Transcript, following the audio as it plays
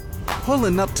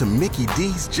Pulling up to Mickey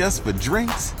D's just for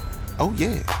drinks? Oh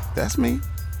yeah, that's me.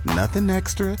 Nothing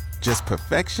extra, just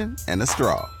perfection and a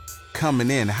straw. Coming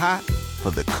in hot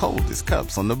for the coldest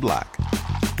cups on the block.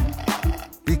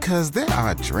 Because there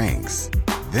are drinks.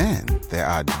 Then there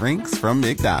are drinks from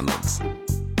McDonald's.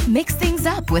 Mix things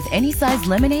up with any size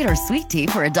lemonade or sweet tea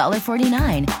for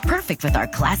 $1.49. Perfect with our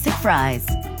classic fries.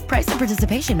 Price and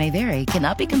participation may vary.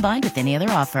 Cannot be combined with any other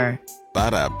offer.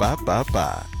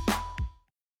 Ba-da-ba-ba-ba.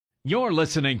 You're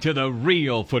listening to The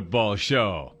Real Football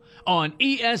Show on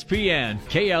ESPN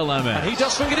KLMS. And he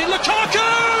does swing it in. Lukaku!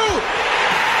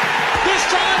 This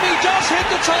time he does hit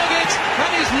the target,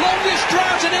 and his longest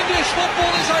drought in English football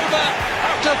is over.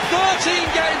 After 13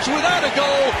 games without a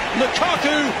goal,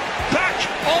 Lukaku back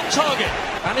on target.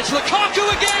 And it's Lukaku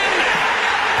again!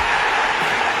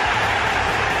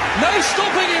 No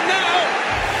stopping him now!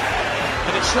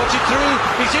 And it's slotted through.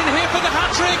 He's in here for the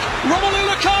hat-trick. Romelu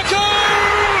Lukaku!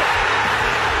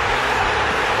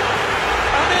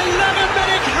 An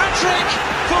 11-minute hat-trick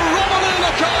for Romelu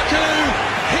Lukaku.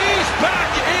 He's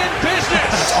back in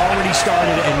business. It's already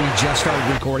started, and we just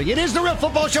started recording. It is The Real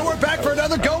Football Show. We're back for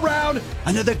another go-round.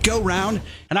 And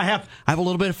I have a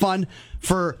little bit of fun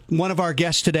for one of our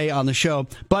guests today on the show.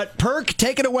 But, Perk,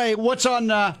 take it away. What's on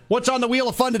the wheel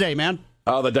of fun today, man?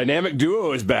 The dynamic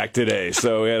duo is back today,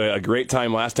 so we had a great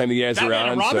time last time you guys were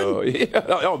on. So,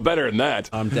 yeah, better than that.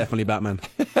 I'm definitely Batman.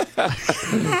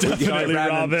 Definitely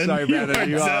Robin. Sorry, Brandon.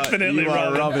 You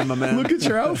are Robin, my man. Look at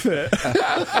your outfit.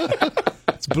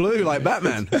 It's blue like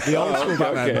Batman. The old school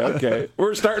Batman. Okay.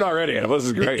 We're starting already. This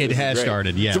is great. It has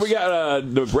started, yes. So we got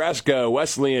Nebraska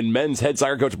Wesleyan men's head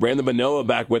soccer coach Brandon Manoa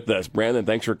back with us. Brandon,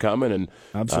 thanks for coming. And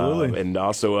absolutely. And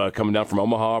also coming down from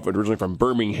Omaha, originally from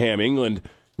Birmingham, England,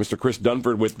 Mr. Chris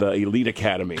Dunford with the Elite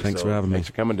Academy. Thanks for having me. Thanks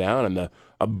for coming down and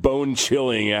a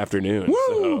bone-chilling afternoon.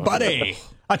 Woo, buddy.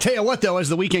 I tell you what, though, as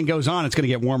the weekend goes on, it's going to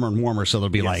get warmer and warmer, so there'll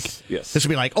be this will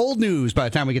be like old news by the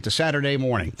time we get to Saturday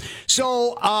morning.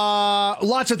 So,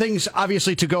 lots of things,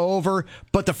 obviously, to go over,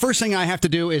 but the first thing I have to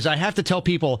do is I have to tell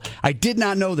people I did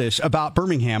not know this about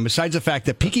Birmingham, besides the fact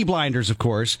that Peaky Blinders, of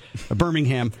course, a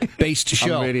Birmingham-based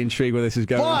show. I'm really intrigued where this is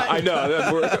going. But I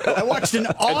know. I watched an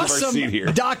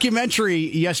awesome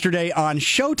documentary yesterday on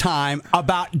Showtime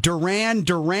about Duran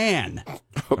Duran.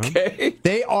 Okay.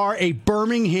 They are a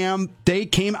they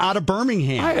came out of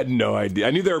Birmingham. I had no idea.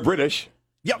 I knew they were British.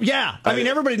 Yeah. I mean,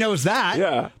 everybody knows that.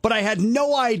 Yeah. But I had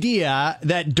no idea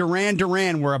that Duran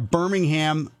Duran were a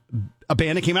band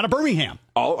that came out of Birmingham.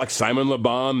 All like Simon Le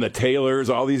Bon, the Taylors,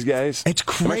 all these guys. It's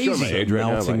crazy. I'm showing my age right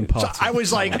now. So I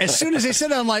was like, as soon as they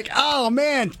said it, I'm like, oh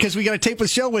man, because we got to tape the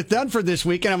show with Dunford this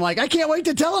week, and I'm like, I can't wait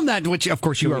to tell him that. Which, of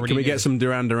course, you already. Can we get some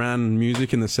Duran Duran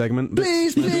music in the segment?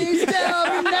 Please tell me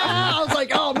now. I was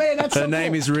like, oh man, that's. Her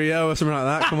name is Rio or something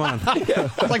like that. Come on.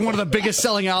 It's like one of the biggest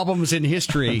selling albums in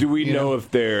history. Do we know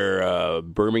if they're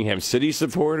Birmingham City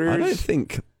supporters? I don't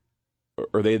think. Or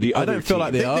are they the other I don't feel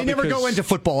like they are. They never go into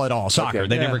football at all. Soccer. Okay.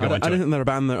 They never go into it. I don't think they're a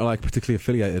band that are like particularly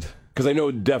affiliated. Because I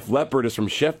know Def Leppard is from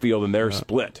Sheffield and they're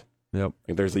split. Yep.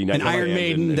 Like there's the United and Iron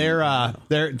Maiden. They're a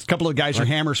couple of guys who are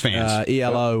Hammers fans.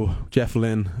 ELO, Jeff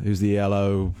Lynne, who's the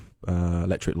ELO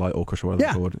Electric Light Orchestra, whatever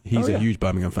they're called. He's a huge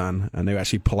Birmingham fan, and they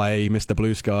actually play Mr.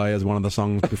 Blue Sky as one of the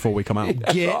songs before we come out.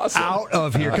 Get out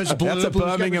of here, because that's a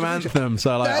Birmingham anthem.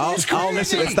 So like, I'll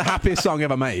listen. It's the happiest song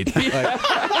ever made. Like,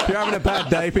 if you're having a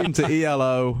bad day, peeping to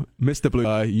ELO, Mr. Blue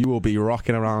Sky, you will be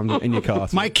rocking around in your car.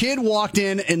 My kid walked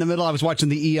in the middle. I was watching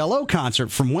the ELO concert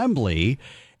from Wembley.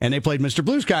 And they played Mr.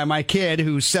 Blue Sky. My kid,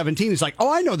 who's 17, is like,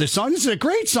 oh, I know this song. This is a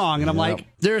great song. And I'm like,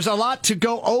 there's a lot to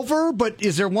go over, but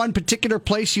is there one particular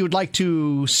place you would like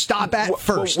to stop at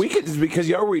first? Well, we could, because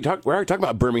we're already talking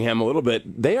about Birmingham a little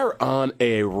bit. They are on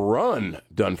a run,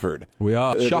 Dunford. We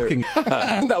are. Shocking.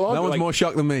 No one's more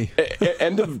shocked than me.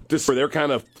 End of December, they're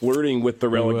kind of flirting with the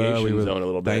relegation zone a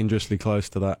little bit. Dangerously close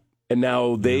to that. And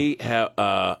now they have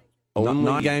only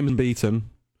 9 games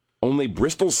beaten. Only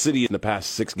Bristol City in the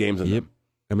past 6 games. Yep.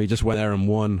 And we just went there and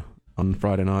won on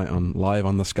Friday night live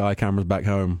on the Sky cameras back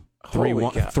home.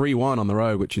 3-1 on the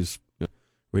road, which is a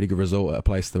really good result at a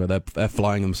place where they're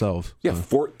flying themselves. Yeah,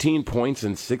 14 points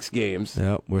in 6 games.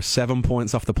 Yeah, we're 7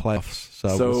 points off the playoffs.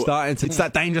 So we're starting to, it's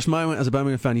that dangerous moment as a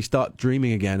Birmingham fan. You start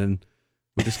dreaming again, and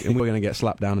we're going to get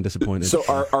slapped down and disappointed. So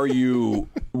are you?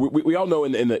 We all know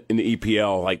in the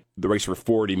EPL, like the race for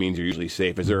 40 means you're usually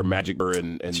safe. Is there a magic number?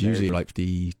 It's usually like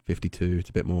 52. It's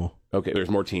a bit more. Okay, there's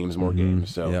more teams, more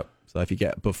games. So So if you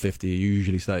get above 50, you're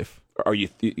usually safe. Are you're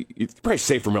probably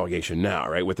safe from relegation now,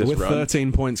 right? With this run,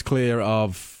 13 points clear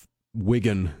of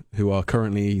Wigan, who are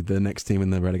currently the next team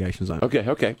in the relegation zone.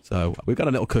 Okay. So we've got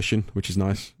a little cushion, which is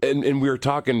nice. And we were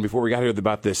talking before we got here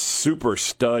about this super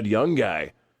stud young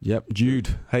guy Yep,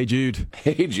 Jude. Hey, Jude.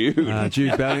 Hey, Jude.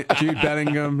 Jude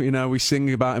Bellingham. You know, we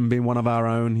sing about him being one of our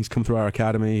own. He's come through our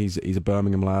academy. He's a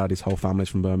Birmingham lad. His whole family's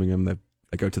from Birmingham.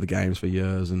 They go to the games for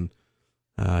years, and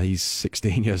he's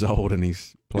 16 years old, and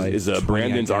he's played. Is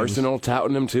Brandon's games. Arsenal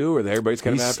touting him too, or everybody's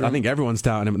kind of after him? I think everyone's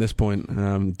touting him at this point.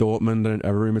 Dortmund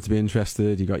are rumoured to be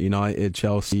interested. You got United,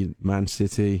 Chelsea, Man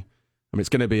City. I mean, it's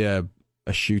going to be a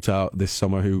shootout this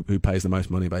summer. Who pays the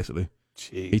most money, basically?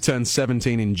 Jeez. He turns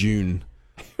 17 in June.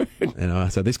 You know,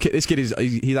 so this kid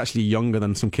he's actually younger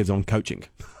than some kids on coaching.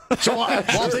 So while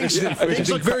things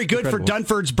look very good for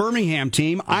Dunford's Birmingham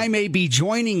team, I may be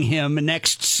joining him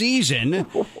next season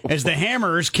as the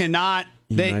Hammers cannot.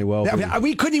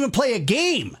 We couldn't even play a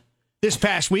game this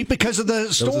past week because of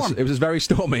the storm. It was very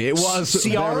stormy. It was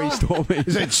very stormy.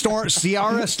 Is it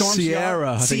Sierra? Storm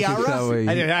Sierra.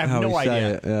 I have no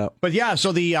idea. Yeah. But yeah,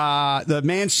 so the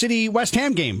Man City West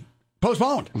Ham game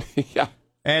postponed. Yeah.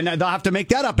 And they'll have to make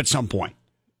that up at some point.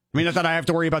 I mean, not that I have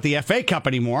to worry about the FA Cup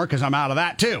anymore because I'm out of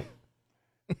that too.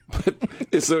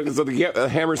 So the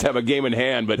Hammers have a game in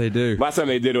hand, but they do. Last time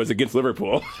they did it was against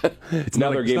Liverpool. It's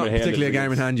another game in hand. Particularly a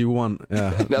game in hand you want.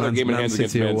 Yeah. Another game in hand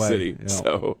against Man City. Yeah.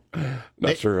 So,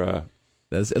 not sure.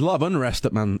 There's a lot of unrest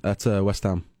at West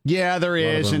Ham. Yeah, there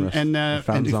is, and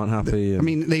fans aren't happy. I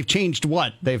mean, they've changed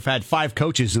what? They've had 5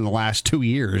 coaches in the last 2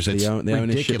 years. It's the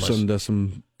ownership's under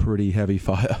some pretty heavy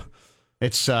fire.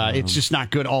 It's just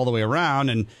not good all the way around,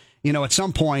 and you know, at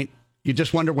some point, you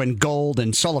just wonder when Gold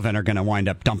and Sullivan are going to wind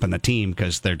up dumping the team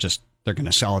because they're going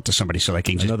to sell it to somebody so they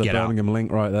can just Another get Birmingham out.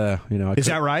 link right there. You know, is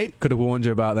that right? Could have warned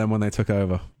you about them when they took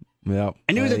over. Yeah,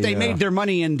 I knew that they made their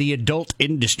money in the adult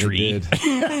industry. They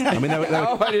did. I mean,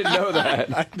 I didn't know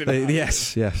that.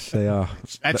 Yes, they are.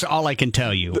 That's all I can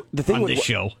tell you the thing on with, this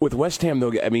show. With West Ham,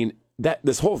 though, I mean,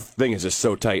 this whole thing is just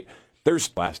so tight.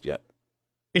 There's last yet.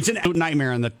 It's an absolute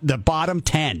nightmare in the bottom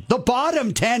 10. The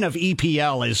bottom 10 of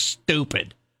EPL is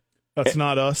stupid. That's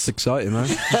not us. It's exciting, man.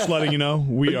 Just letting you know,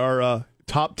 we are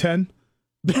top 10.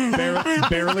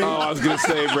 Barely. Oh, I was going to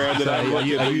say, Brandon, I'm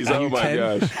looking at these. Oh, my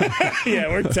 10? gosh. Yeah,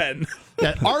 we're 10.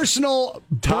 Arsenal,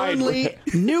 Burnley,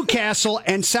 Newcastle,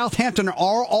 and Southampton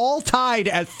are all tied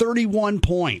at 31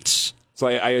 points. So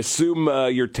I assume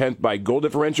you're 10th by goal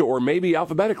differential or maybe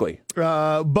alphabetically.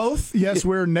 Both. Yes,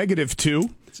 we're -2.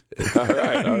 All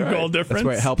right. Goal difference. That's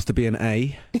where it helps to be an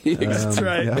A. That's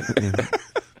right. Yeah.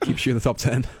 Keeps you in the top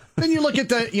 10. Then you look at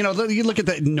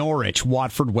the Norwich,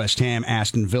 Watford, West Ham,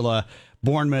 Aston Villa,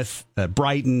 Bournemouth,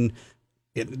 Brighton.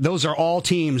 Those are all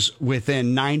teams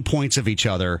within 9 points of each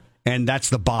other, and that's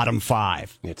the bottom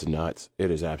 5. It's nuts.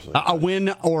 It is absolutely a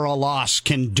win or a loss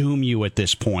can doom you at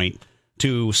this point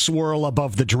to swirl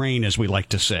above the drain, as we like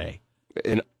to say.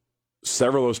 And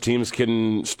several of those teams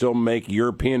can still make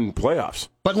European playoffs.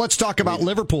 But let's talk about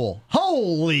Liverpool.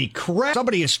 Holy crap.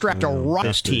 Somebody has strapped a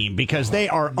Russ team because they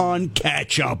are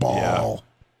uncatchable. Yeah.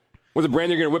 Was it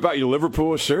Brandon, you're going to whip out your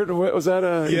Liverpool shirt? What was that?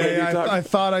 I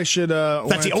thought I should.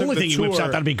 That's the only thing he whips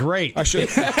out. That'd be great. I should.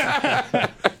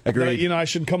 Agreed. I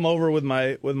should come over with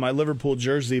my Liverpool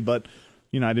jersey, but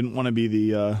I didn't want to be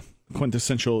the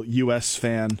quintessential U.S.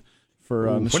 fan for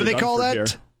Mr. What do they call that? Here.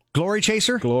 Glory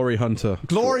chaser? Glory hunter.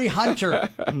 Glory hunter.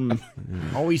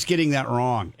 Always getting that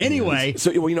wrong. Anyway.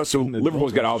 So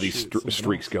Liverpool's got all these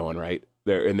streaks going, right?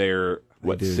 They're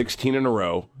 16 in a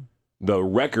row. The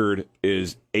record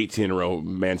is 18 in a row,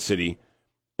 Man City.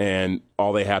 And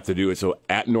all they have to do is so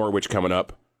at Norwich coming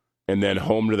up, and then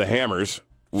home to the Hammers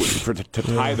to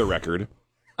tie the record,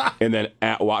 and then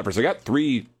at Watford. So they got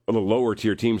 3 of the lower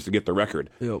tier teams to get the record.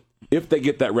 Yep. If they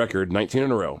get that record, 19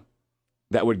 in a row,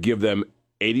 that would give them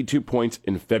 82 points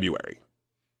in February.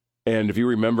 And if you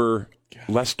remember,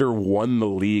 Leicester won the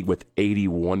league with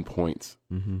 81 points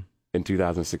in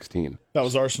 2016. That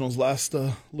was Arsenal's last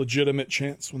legitimate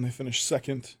chance when they finished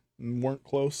second and weren't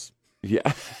close.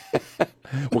 Yeah.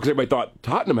 Well, because everybody thought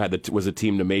Tottenham was a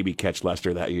team to maybe catch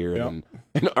Leicester that year. Yep.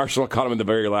 And Arsenal caught them at the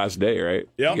very last day, right?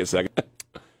 Yeah. Get second.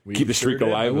 Keep the streak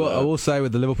alive. I will say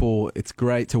with the Liverpool, it's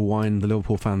great to wind the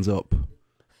Liverpool fans up.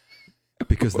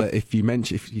 Because if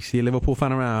you see a Liverpool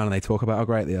fan around and they talk about how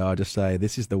great they are, just say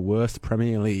this is the worst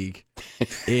Premier League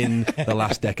in the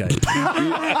last decade.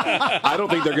 I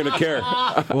don't think they're going to care.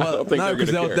 Well, no,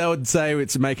 because they would say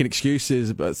it's making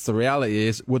excuses, but the reality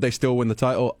is, would they still win the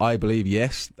title? I believe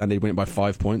yes, and they'd win it by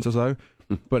 5 points or so.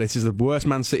 But this is the worst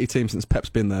Man City team since Pep's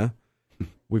been there.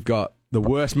 We've got the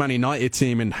worst Man United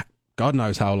team in God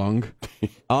knows how long.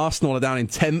 Arsenal are down in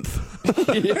 10th.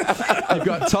 You've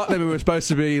got Tottenham, who are supposed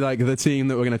to be like the team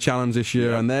that we're going to challenge this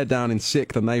year, and they're down in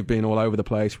 6th, and they've been all over the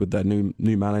place with their new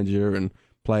manager and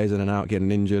players in and out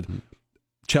getting injured.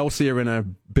 Chelsea are in a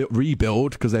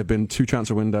rebuild because they've been 2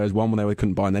 transfer windows, one when they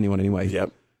couldn't bind anyone anyway.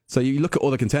 Yep. So you look at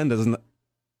all the contenders, and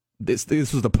this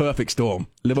was the perfect storm.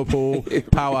 Liverpool,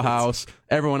 powerhouse,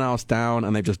 everyone else down,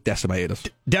 and they've just decimated us.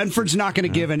 Denford's not going to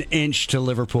give an inch to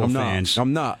Liverpool fans.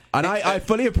 I'm not. And I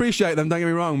fully appreciate them, don't get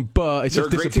me wrong, but it's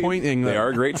just disappointing. They are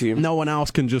a great team. No one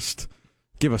else can just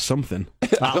give us something.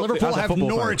 Liverpool have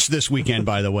Norwich this weekend,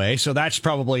 by the way, so that's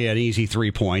probably an easy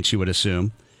 3 points, you would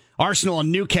assume. Arsenal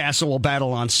and Newcastle will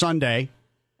battle on Sunday.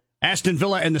 Aston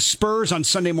Villa and the Spurs on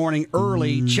Sunday morning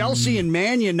early. Chelsea and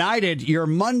Man United, your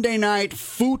Monday night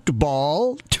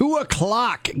football,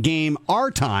 2:00 game our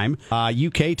time,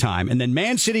 UK time. And then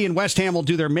Man City and West Ham will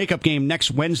do their makeup game next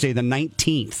Wednesday, the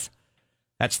 19th.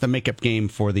 That's the makeup game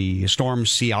for the Storm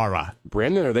Ciara.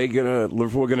 Brandon, are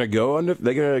Liverpool going to go under?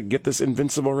 They going to get this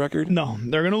invincible record? No,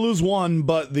 they're going to lose one,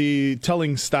 but the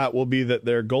telling stat will be that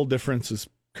their goal difference is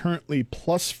currently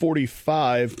plus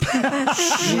 45,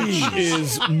 which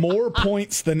is more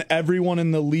points than everyone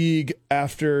in the league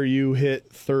after you hit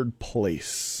third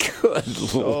place.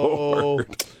 Good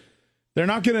Lord. They're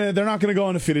not gonna go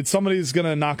undefeated. Somebody's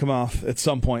gonna knock them off at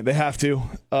some point. They have to.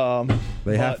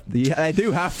 They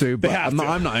do have to. But I'm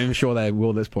not even sure they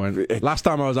will at this point. Last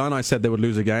time I was on, I said they would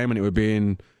lose a game, and it would be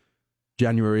in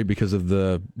January because of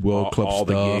the World Club stuff,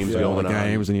 the games going on.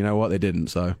 And you know what? They didn't.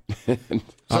 So, there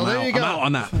you go. I'm out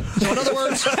on that. So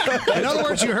in other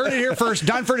words, you heard it here first.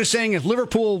 Dunford is saying if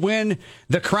Liverpool win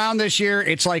the crown this year,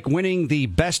 it's like winning the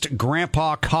Best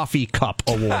Grandpa Coffee Cup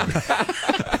award.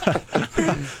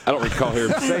 I don't recall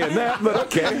him saying that, but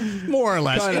okay. More or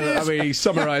less. He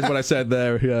summarized what I said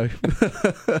there. Yeah.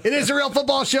 It is the Real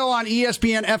Football Show on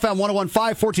ESPN FM 101.5,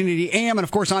 1480 AM, and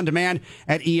of course on demand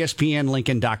at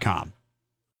ESPNLincoln.com.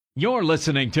 You're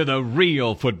listening to The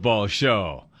Real Football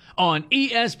Show on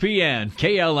ESPN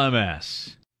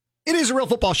KLMS. It is a Real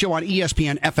Football Show on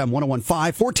ESPN FM 101.5,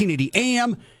 1480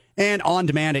 AM, and on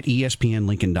demand at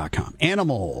ESPNLincoln.com.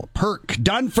 Animal, Perk,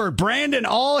 Dunford, Brandon,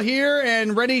 all here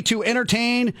and ready to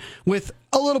entertain with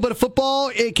a little bit of football,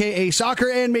 a.k.a.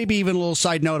 soccer, and maybe even a little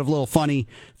side note of little funny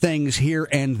things here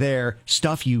and there,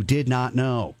 stuff you did not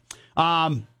know.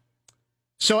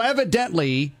 So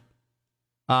evidently,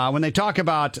 when they talk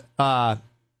about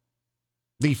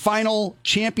the final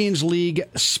Champions League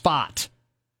spot,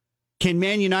 can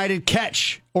Man United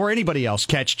catch, or anybody else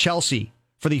catch, Chelsea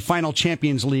for the final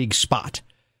Champions League spot?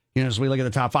 You know, as we look at the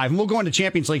top five. And we'll go into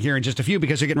Champions League here in just a few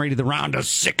because they're getting ready to the round of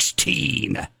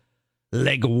 16.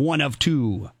 Leg 1 of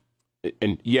 2.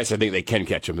 And yes, I think they can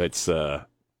catch them. It's going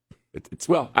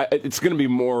to be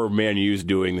more Man U's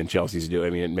doing than Chelsea's doing. I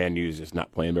mean, Man U's just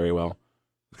not playing very well.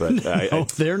 But no,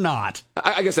 they're not.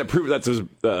 I guess that proves that's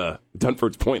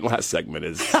Dunford's point last segment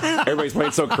is everybody's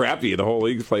playing so crappy. The whole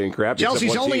league's playing crappy.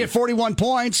 Chelsea's only at 41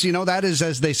 points. You know, that is,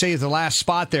 as they say, the last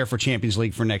spot there for Champions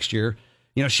League for next year.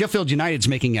 You know, Sheffield United's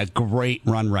making a great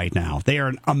run right now. They are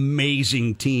an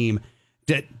amazing team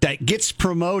that gets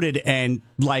promoted and,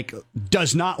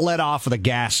 does not let off of the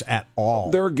gas at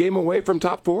all. They're a game away from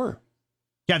top 4.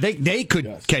 Yeah, they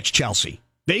could catch Chelsea.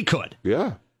 They could.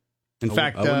 Yeah. In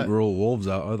fact, I wouldn't rule Wolves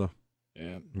out either.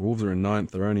 Yeah, Wolves are in 9th.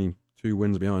 They're only 2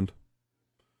 wins behind.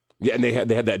 Yeah, and they had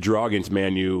that draw against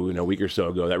Man U a week or so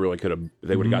ago. That really could have.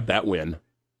 They would have got that win.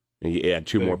 And you add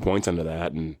 2 more points onto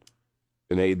that, and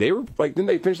they were didn't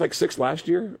they finish 6th last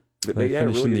year? They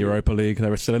finished in the Europa League. They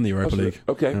were still in the Europa League.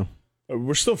 Okay. Yeah.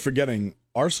 We're still forgetting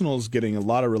Arsenal's getting a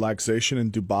lot of relaxation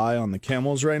in Dubai on the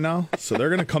camels right now, so they're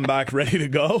going to come back ready to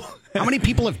go. How many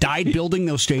people have died building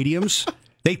those stadiums?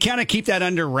 They kind of keep that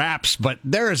under wraps, but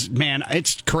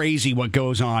it's crazy what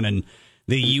goes on in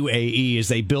the UAE as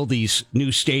they build these new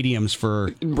stadiums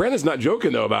for. Brandon's not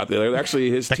joking though about that.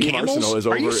 Actually, his team camels? Arsenal is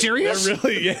over. Are you serious?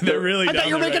 They're really. I thought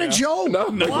you were making a joke.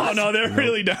 No, they're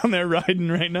really down there riding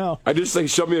right now. I just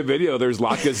show me a video. There's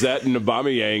Lacazette and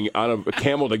Aubameyang on a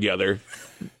camel together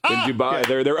in Dubai.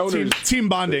 Yeah. They're owners. Team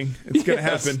bonding. It's going to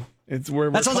happen. That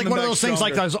sounds like one of those things,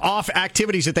 like those off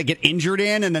activities that they get injured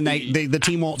in, and then the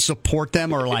team won't support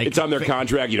them, or it's on their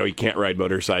contract. You know, you can't ride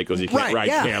motorcycles, you can't ride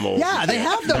camels. Yeah, they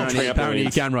have those. Apparently,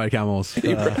 you can ride camels.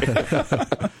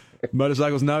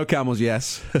 Motorcycles, no. Camels,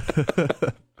 yes.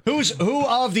 Who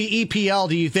of the EPL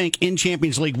do you think in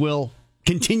Champions League will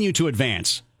continue to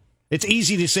advance? It's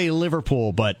easy to say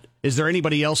Liverpool, but is there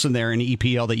anybody else in there in the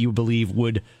EPL that you believe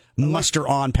would muster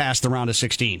on past the round of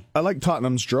 16? I like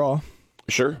Tottenham's draw.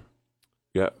 Sure.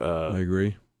 Yeah, I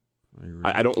agree.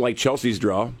 I don't like Chelsea's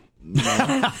draw. No.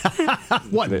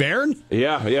 What, Bayern?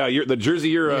 Yeah. You're the jersey.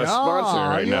 You're a sponsor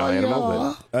right now,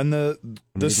 Animal. And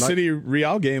the City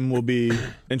Real game will be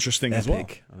interesting as well.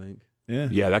 I think.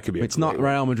 Yeah, that could be. It's not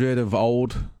Real Madrid of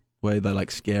old, where they're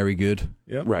scary good.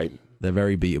 Yeah, right. They're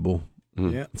very beatable.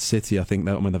 Yeah, City, I think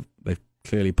they've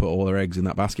clearly put all their eggs in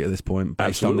that basket at this point,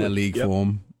 based on their league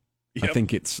form. I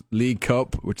think it's League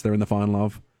Cup, which they're in the final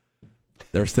of.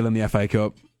 They're still in the FA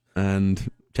Cup and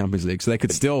Champions League, so they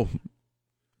could still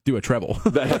do a treble.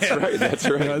 That's right. That's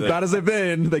right. As bad as they've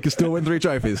been, they could still win 3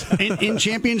 trophies. In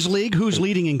Champions League, who's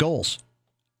leading in goals?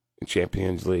 In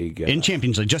Champions League. In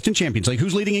Champions League, just in Champions League,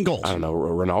 who's leading in goals? I don't know.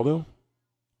 Ronaldo?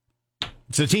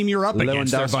 It's the team you're up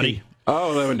against there, buddy.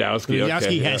 Oh, Lewandowski.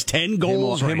 Lewandowski has 10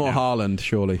 goals him or Haaland,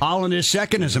 surely. Haaland is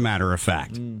second, as a matter of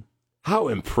fact. How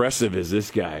impressive is this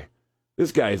guy?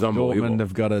 This guy is unbelievable. Dortmund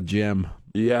have got a gem.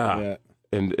 Yeah.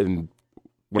 And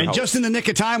just in the nick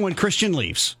of time when Christian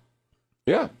leaves.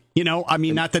 Yeah. You know, I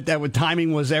mean, not that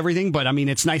timing was everything, but I mean,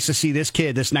 it's nice to see this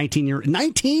kid, this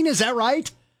 19, is that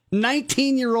right?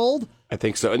 19-year-old? I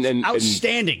think so. And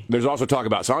outstanding. And there's also talk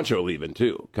about Sancho leaving,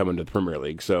 too, coming to the Premier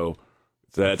League. So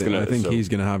that's going to... I think he's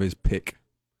going to have his pick.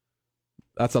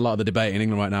 That's a lot of the debate in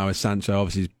England right now, is Sancho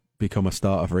obviously become a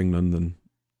starter for England. And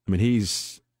I mean,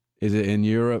 is it in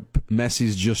Europe?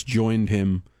 Messi's just joined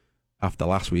him after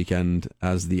last weekend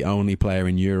as the only player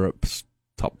in Europe's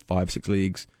top 5-6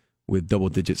 leagues with double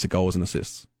digits of goals and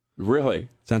assists. Really?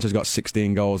 Sancho's got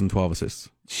 16 goals and 12 assists.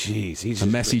 Jeez,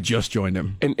 and Messi just joined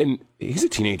him. And he's a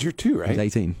teenager too, right? He's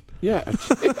 18. Yeah.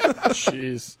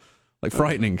 Jeez. Like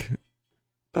frightening.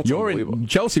 That's unbelievable.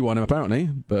 Chelsea won him apparently,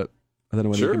 but I don't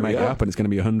know whether he can make it happen. It's going to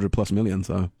be 100+ million,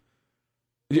 so.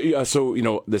 Yeah, so,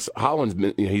 this Haaland's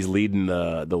been, he's leading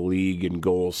the league in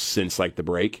goals since like the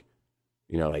break.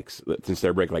 Since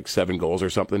their break, like 7 goals or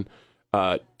something.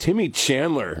 Timmy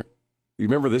Chandler, you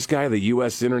remember this guy, the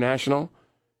U.S. international?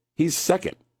 He's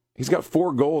second. He's got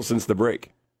 4 goals since the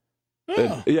break.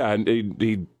 Oh. And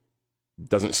he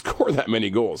doesn't score that many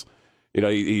goals.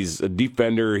 He's a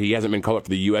defender. He hasn't been called up for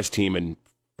the U.S. team in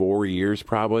 4 years,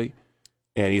 probably.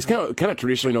 And he's kind of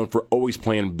traditionally known for always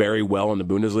playing very well in the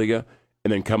Bundesliga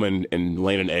and then coming and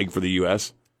laying an egg for the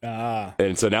U.S.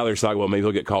 And so now they're talking, well, maybe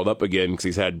he'll get called up again because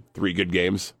he's had 3 good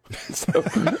games. So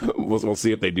we'll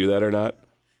see if they do that or not.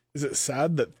 Is it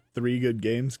sad that 3 good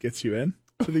games gets you in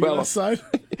to the U.S. side?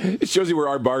 It shows you where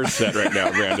our bar's set right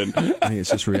now, Brandon. I think it's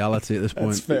just reality at this point.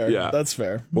 That's fair. Yeah. That's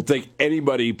fair. We'll take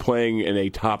anybody playing in a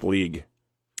top league.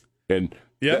 And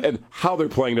how they're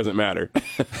playing doesn't matter.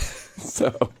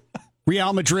 So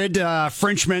Real Madrid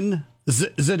Frenchman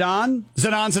Zidane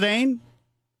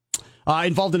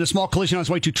involved in a small collision on his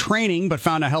way to training, but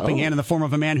found a helping hand in the form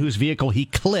of a man whose vehicle he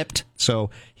clipped.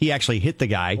 So he actually hit the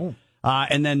guy.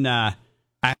 And then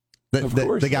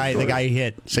the guy he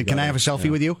hit said, "Can I have a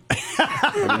selfie with you?"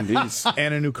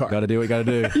 And a new car. Got to do what you got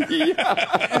to do.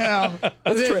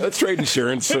 Let's trade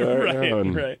insurance.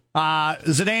 Right.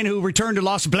 Zidane, who returned to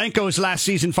Los Blancos last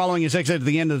season following his exit at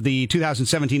the end of the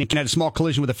 2017, had a small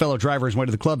collision with a fellow driver on his way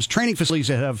to the club's training facilities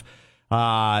ahead of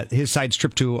his side's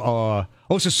trip to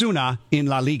Osasuna in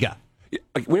La Liga.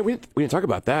 We didn't talk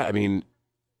about that. I mean,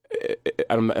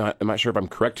 I'm not sure if I'm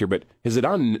correct here, but has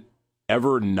Zidane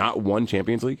ever not won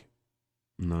Champions League?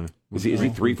 No. Is he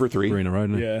 3 for 3? 3 in a row,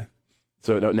 Yeah.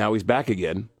 So now he's back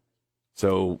again.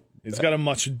 So he's got a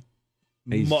much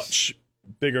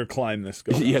bigger climb this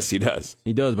go. Yes, he does.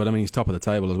 He does, but I mean, he's top of the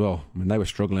table as well. I mean, they were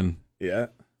struggling. Yeah.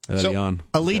 Early on.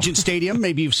 Allegiant Stadium,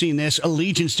 maybe you've seen this.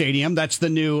 Allegiant Stadium, that's the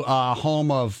new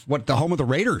home of the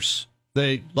Raiders.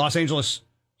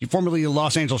 Formerly the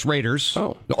Los Angeles Raiders.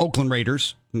 Oh. The Oakland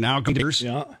Raiders. Now Raiders.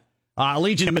 Yeah.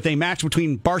 Allegiant with a match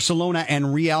between Barcelona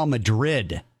and Real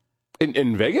Madrid.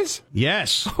 In Vegas?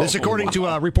 Yes. This according to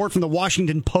a report from the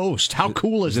Washington Post. How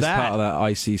cool is this that? Part of that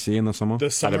ICC in the summer?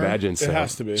 I'd imagine so. It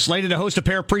has to be. Slated to host a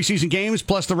pair of preseason games,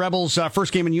 plus the Rebels'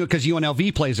 first game in because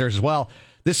UNLV plays there as well.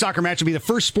 This soccer match will be the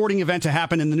first sporting event to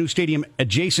happen in the new stadium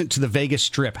adjacent to the Vegas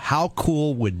Strip. How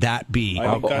cool would that be?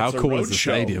 How cool is the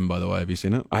stadium, by the way? Have you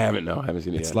seen it? I haven't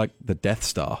seen it It's yet. like the Death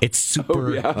Star. It's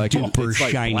super duper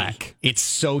shiny. Black. It's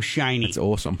so shiny. It's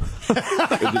awesome.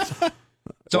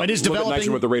 So it is developing.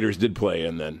 Nicer what the Raiders did play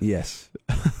in then. Yes.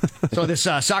 So this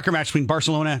soccer match between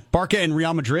Barca and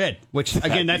Real Madrid, which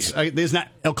again, isn't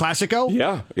that El Clasico?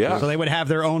 Yeah. So they would have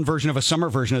their own version of a summer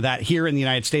version of that here in the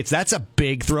United States. That's a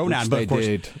big throwdown. But they of course,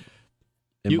 did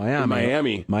in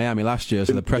Miami last year.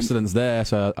 So the precedent's there.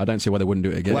 So I don't see why they wouldn't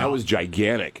do it again. Well, that was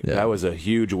gigantic. Yeah. That was a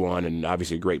huge one, and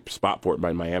obviously a great spot for it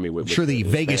by Miami. I'm sure the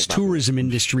Vegas tourism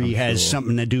industry has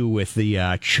something to do with the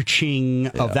cha-ching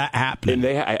of that happening.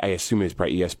 And I assume it's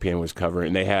probably ESPN was covering,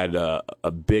 and they had a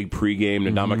big pregame.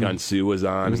 Ndamukong Suh was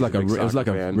on. It was like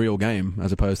a real game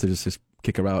as opposed to just this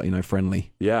kicker out,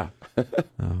 friendly. Yeah.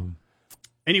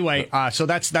 Anyway, so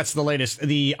that's the latest.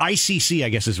 The ICC, I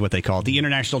guess, is what they call it, the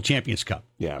International Champions Cup.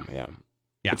 Yeah.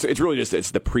 It's really just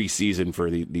the preseason for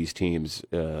these teams,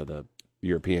 the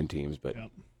European teams, but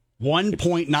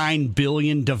 1.9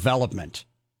 billion development.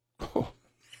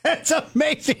 It's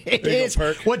amazing. It is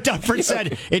what Dunford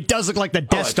said. It does look like the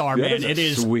Death Star, man. It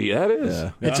is sweet. That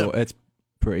is. Yeah. It's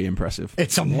pretty impressive.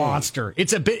 It's a monster.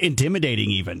 It's a bit intimidating,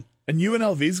 even. And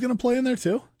UNLV is going to play in there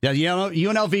too. Yeah,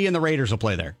 UNLV and the Raiders will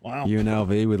play there. Wow.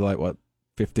 UNLV with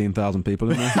 15,000 people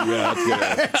in there.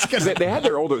 Yeah, that's good. They had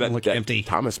their older that empty.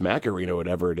 Thomas Mack Arena,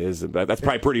 whatever it is. That's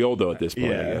probably pretty old though at this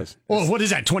point. I guess. Well, what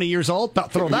is that? 20 years old?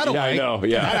 Throw that away. Yeah, I know.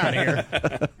 Yeah, get out of here.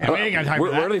 And we ain't got time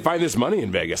for that. Where do they find this money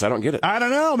in Vegas? I don't get it. I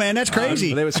don't know, man. That's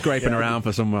crazy. They were scraping around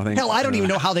for some. I think. Hell, I don't even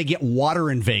know how they get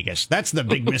water in Vegas. That's the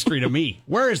big mystery to me.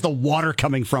 Where is the water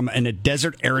coming from in a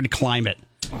desert, arid climate?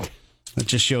 That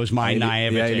just shows my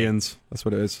naivety. The aliens. That's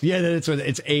what it is. Yeah, it's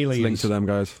aliens. It's linked to them,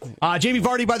 guys. Jamie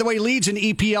Vardy, by the way, leads in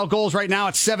EPL goals right now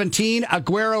at 17.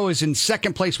 Aguero is in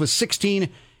second place with 16.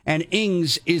 And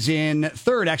Ings is in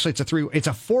third. Actually, it's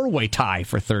a four-way tie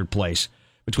for third place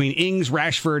between Ings,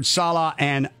 Rashford, Salah,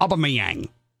 and Aubameyang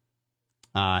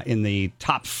in the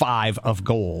top 5 of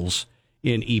goals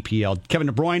in EPL. Kevin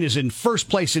De Bruyne is in first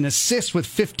place in assists with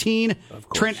 15.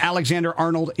 Trent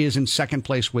Alexander-Arnold is in second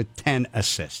place with 10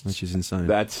 assists. Which is insane.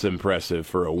 That's impressive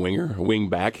for a wing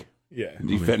back. Yeah.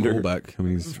 Defender. Fullback.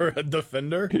 For a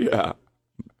defender? Yeah.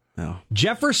 No.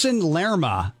 Jefferson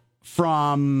Lerma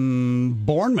from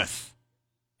Bournemouth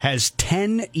has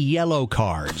 10 yellow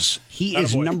cards. He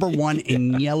is number 1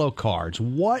 in yellow cards.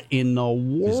 What in the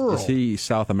world? Is he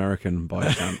South American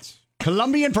by chance?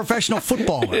 Colombian professional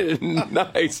footballer.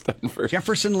 Nice.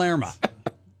 Jefferson Lerma.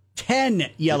 10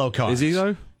 yellow cards. Is he,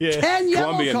 though? Yeah. 10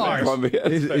 yellow cards. Colombian.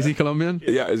 Is he Colombian?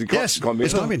 Yeah, is he Yes, Colombian?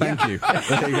 it's Colombian. Thank you.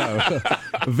 There you go.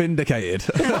 Vindicated.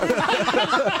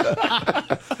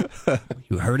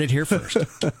 You heard it here first.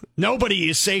 Nobody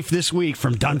is safe this week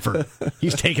from Dunford.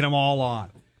 He's taking them all on.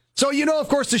 So, of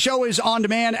course, the show is on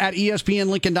demand at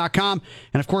ESPNLincoln.com.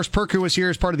 And, of course, Perku is here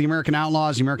as part of the American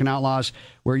Outlaws,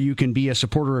 where you can be a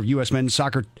supporter of U.S. men's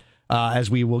soccer,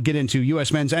 as we will get into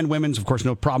U.S. men's and women's. Of course,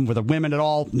 no problem with the women at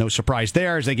all. No surprise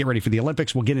there as they get ready for the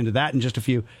Olympics. We'll get into that in just a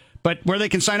few. But where they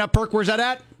can sign up, Perk, where's that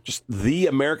at? Just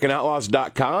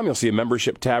theamericanoutlaws.com. You'll see a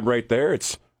membership tab right there.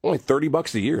 It's only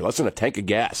 $30 a year, less than a tank of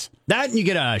gas. That, and you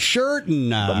get a shirt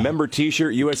and a member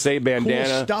T-shirt, USA bandana,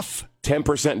 cool stuff.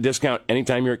 10% discount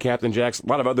anytime you're at Captain Jack's. A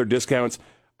lot of other discounts.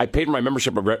 I paid for my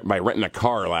membership by renting a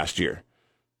car last year,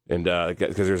 and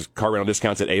because there's car rental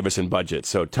discounts at Avis and Budget,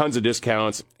 so tons of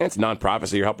discounts. And it's nonprofit,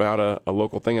 so you're helping out a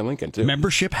local thing in Lincoln too.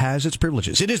 Membership has its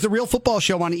privileges. It is the Real Football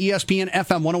Show on ESPN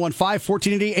FM 101.5,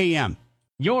 1480 AM.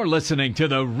 You're listening to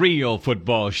the Real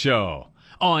Football Show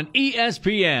on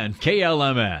ESPN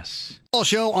KLMS.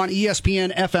 Show on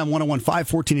ESPN FM 101.5,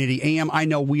 1480 AM. I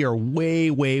know we are way,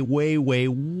 way, way, way,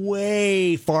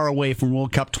 way far away from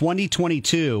World Cup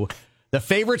 2022. The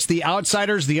favorites, the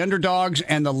outsiders, the underdogs,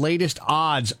 and the latest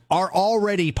odds are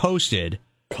already posted.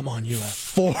 Come on, U.S.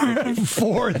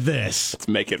 For this. Let's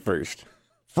make it first.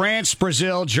 France,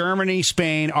 Brazil, Germany,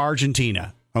 Spain,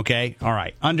 Argentina. Okay? All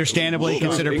right. Understandably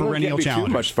considered perennial challengers.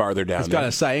 Too much farther down. I was going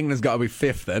to say, England's got to be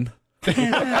 5th then.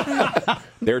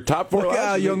 They're top 4. Look at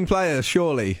our young players,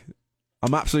 surely.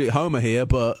 I'm absolute homer here,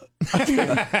 but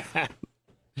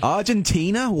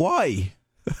Argentina? Why?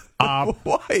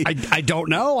 Why? I don't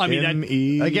know. I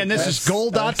mean, again, this is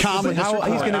goal.com. He's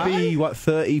going to be,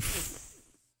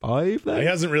 35 then? He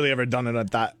hasn't really ever done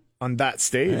it on that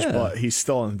stage, but he's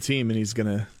still on the team, and he's going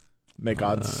to make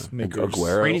odds makers.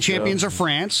 Reigning champions are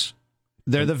France.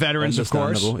 They're the veterans, of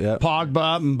course. Yeah.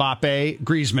 Pogba, Mbappe,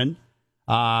 Griezmann.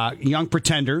 Young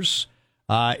pretenders,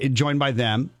 joined by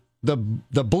them. The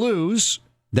Blues,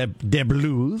 the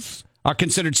Blues, are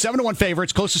considered 7-1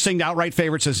 favorites, closest thing to outright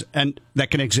favorites and that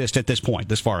can exist at this point,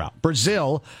 this far out.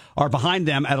 Brazil are behind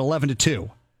them at 11-2,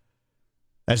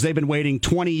 as they've been waiting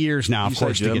 20 years now. Of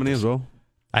course, Germany to get as well.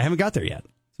 I haven't got there yet.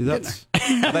 See, that's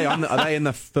are they in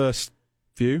the first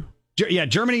few? Yeah,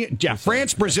 Germany. Yeah,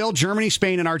 France, Brazil, Germany,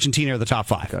 Spain, and Argentina are the top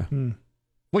 5. Okay.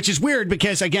 Which is weird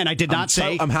because, again, I did not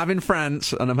say... I'm having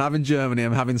France, and I'm having Germany,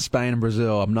 I'm having Spain and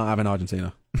Brazil. I'm not having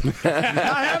Argentina. Not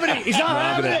having it. He's not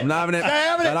having it. I'm not having it.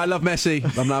 And I love Messi.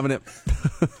 I'm not having it.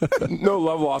 No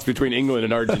love lost between England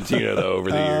and Argentina, though, over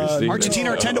the years. Argentina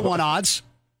are 10-1 odds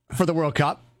for the World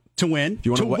Cup to win. If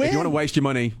you want to waste your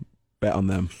money, bet on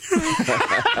them.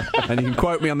 And you can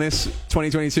quote me on this.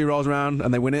 2022 rolls around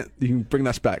and they win it. You can bring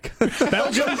that back.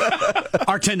 Belgium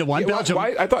are 10-1. Belgium.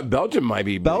 I thought Belgium might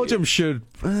be. Belgium should.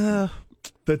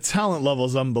 The talent level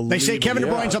is unbelievable. They say Kevin De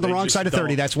Bruyne's on the wrong side of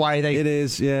 30. That's why they. It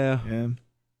is, yeah.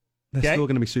 They're still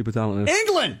going to be super talented.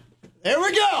 England. There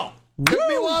we go. Took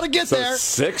me a while to get there.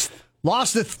 6th.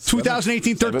 Lost the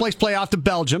 2018 third place playoff to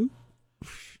Belgium.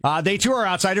 They too are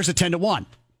outsiders at 10-1.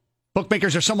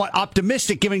 Bookmakers are somewhat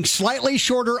optimistic, giving slightly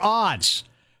shorter odds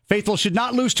Faithful should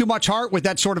not lose too much heart with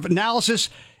that sort of analysis.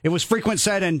 It was frequent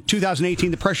said in 2018,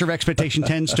 the pressure of expectation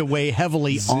tends to weigh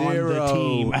heavily on the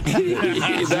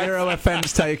team. Zero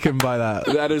offense taken by that.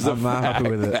 That is I'm happy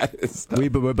with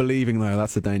it. We're believing, though.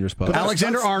 That's the dangerous part.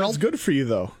 Alexander Arnold. That's good for you,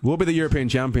 though. We'll be the European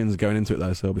champions going into it,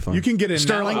 though, so it'll be fine. You can get in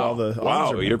Sterling. now.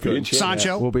 European champion.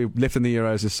 Sancho. We'll be lifting the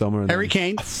Euros this summer. Harry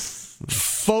Kane.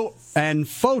 And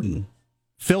Foden.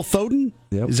 Phil Foden?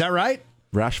 Yep. Is that right?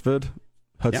 Rashford.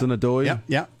 Hudson-Odoi.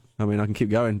 Yep. I mean, I can keep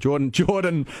going.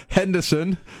 Jordan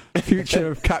Henderson,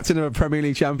 future captain of Premier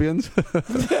League champions.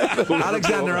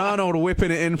 Alexander Arnold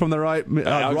whipping it in from the right back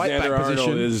Arnold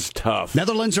position. Is tough.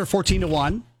 Netherlands are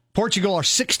 14-1. Portugal are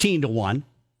 16-1.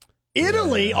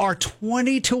 Italy are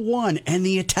 20-1, and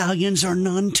the Italians are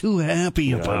none too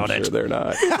happy about I'm it. sure they're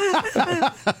not.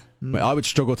 I would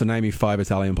struggle to name you 5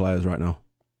 Italian players right now.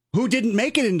 Who didn't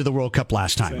make it into the World Cup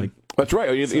last time? That's right.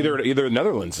 Either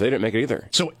Netherlands. They didn't make it either.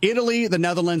 So Italy, the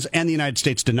Netherlands, and the United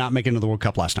States did not make it into the World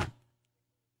Cup last time.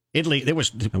 Italy, there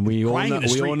was And we all crying know, in the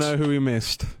we all streets. know who we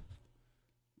missed.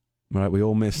 Right, we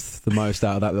all missed the most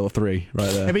out of that little 3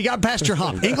 right there. And we got past your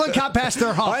hump. England got past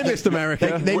their hump. I missed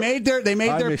America. They made their.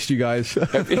 I missed you guys.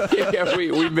 Yeah,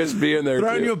 we missed being there.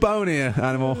 Throwing too. you a bone here,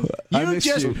 animal. I missed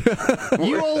you.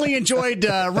 You only enjoyed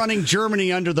running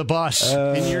Germany under the bus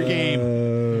in your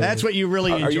game. That's what you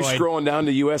really enjoyed. Are you scrolling down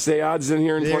to USA odds in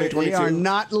here in 2022? They are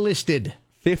not listed.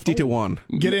 50-1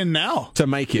 Get in now. to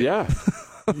make it. Yeah.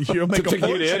 You'll make To a get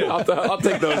fortune. in, I'll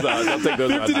take those odds. I'll take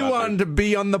those odds. 50-1 to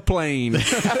be on the plane.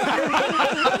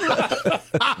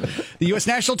 The U.S.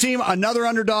 national team, another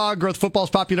underdog. Growth football's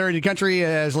popularity in the country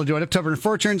has enjoyed October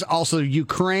fortunes. Also,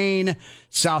 Ukraine,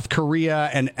 South Korea,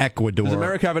 and Ecuador. Does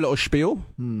America have a little spiel?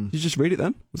 Did you just read it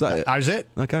then? Was that it? That was it.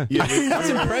 Okay. That's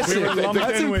impressive.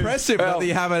 That's impressive that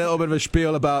you have a little bit of a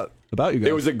spiel about you guys.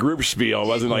 It was a group spiel. It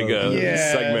wasn't like a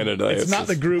segmented. It's not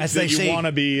the group As that they you say- want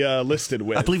to be listed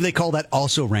with. I believe they call that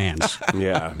also rans.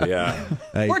 Yeah.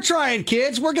 Hey, We're trying,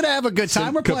 kids. We're going to have a good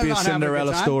time. We're could be planning a on having a good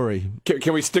Cinderella time. story.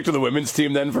 Can we stick to the women's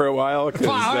team then for a while? 'Cause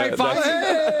Fine.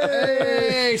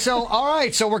 Hey, all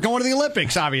right. So we're going to the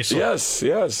Olympics, obviously.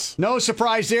 Yes. No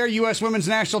surprise there. U.S. women's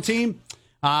national team.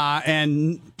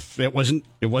 And it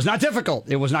was not difficult.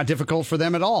 It was not difficult for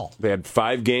them at all. They had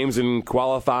 5 games in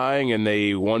qualifying, and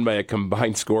they won by a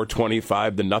combined score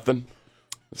 25-0.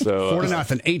 So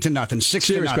 4-0, 8-0, 6-0,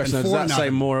 Serious question. Does that say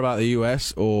 4-0. more about the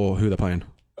US or who they're playing?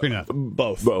 3-0.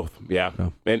 Both. Yeah,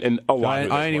 Oh. and a lot. I of it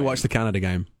is only playing. watched the Canada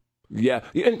game. Yeah,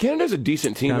 and Canada's a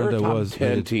decent team. They're a Canada top was 10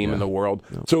 really- team in yeah. the world.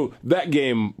 So that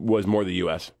game was more the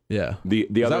U.S. Yeah. The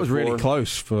other that was really 4,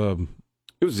 close for.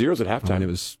 It was zeros at halftime. I mean, it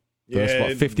was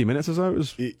first 50 minutes or so. It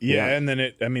was. Yeah, and then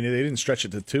they didn't stretch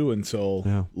it to 2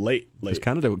 until late. Because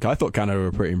Canada, I thought Canada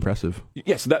were pretty impressive.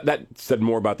 Yes, that said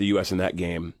more about the U.S. in that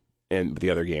game, and the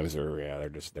other games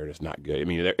they're just not good. I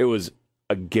mean, it was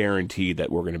a guarantee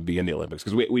that we're going to be in the Olympics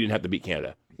because we didn't have to beat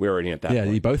Canada. We were already at that. Yeah,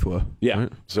 point. you both were. Yeah,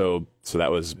 right? so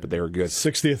that was, but they were good.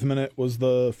 60th minute was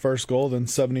the first goal, then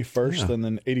 71st, and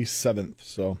then 87th.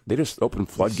 So They just open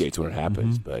floodgates when it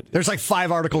happens. But There's like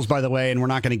 5 articles, by the way, and we're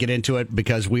not going to get into it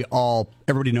because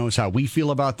everybody knows how we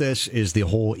feel about this, is the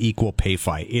whole equal pay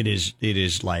fight. It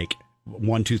is like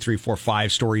 1, 2, 3, 4,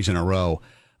 5 stories in a row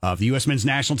of the U.S. men's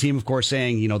national team, of course,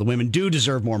 saying, the women do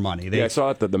deserve more money. I saw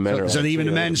it that the men are. So even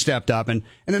the men stepped up. And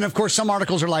then, of course, some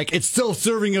articles are like, it's still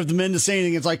serving of the men to say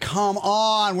anything. It's like, come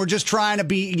on. We're just trying to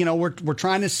be, we're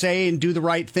trying to say and do the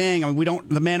right thing. I mean,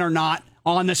 the men are not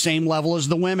on the same level as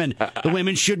the women. The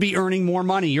women should be earning more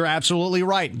money. You're absolutely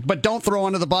right. But don't throw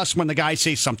under the bus when the guy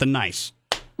says something nice.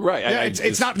 Right. Yeah,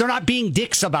 it's not. They're not being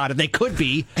dicks about it. They could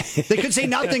be. They could say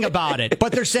nothing about it.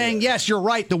 But they're saying, yes, you're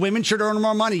right. The women should earn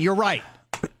more money. You're right.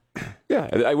 Yeah,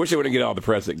 I wish it wouldn't get all the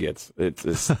press it gets. But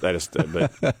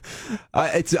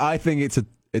I think it's a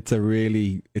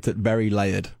very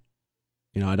layered.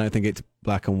 I don't think it's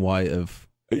black and white of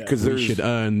because we should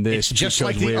earn this. It's just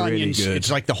because like the we're onions. Really good.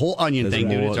 It's like the whole onion thing,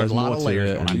 dude. There's a lot of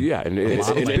layers going on. Yeah, and It's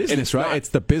business, right? It's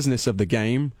the business of the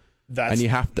game, and you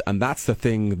have to, and that's the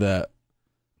thing that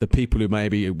the people who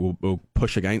maybe will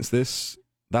push against this.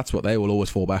 That's what they will always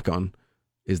fall back on,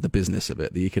 is the business of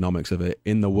it, the economics of it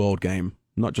in the world game.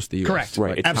 Not just the US. Correct.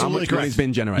 Right. It's Absolutely how much correct. money's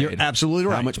been generated. You're absolutely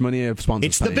right. How much money have sponsors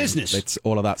It's the paying. business. It's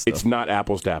all of that stuff. it's not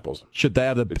apples to apples. Should they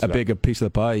have a bigger piece of the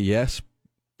pie? Yes.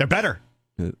 They're better.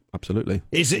 Absolutely.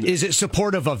 Is it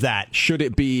supportive of that? Should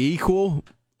it be equal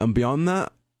and beyond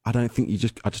that? I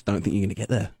just don't think you're going to get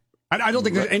there. I don't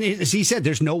think. And as he said,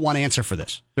 there's no one answer for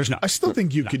this. There's no. I still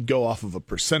think you could go off of a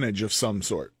percentage of some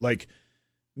sort. Like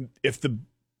if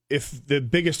the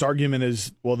biggest argument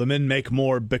is, well, the men make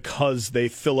more because they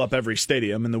fill up every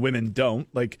stadium and the women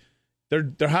don't. Like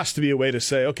there has to be a way to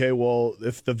say, okay, well,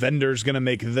 if the vendor's going to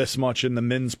make this much and the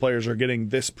men's players are getting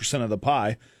this percent of the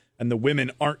pie and the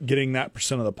women aren't getting that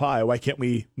percent of the pie, why can't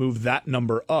we move that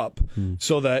number up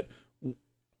so that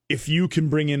if you can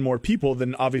bring in more people,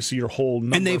 then obviously your whole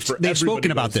number and they've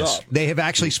spoken about this. Up. They have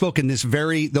actually spoken those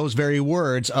very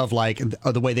words of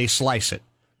the way they slice it.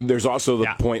 There's also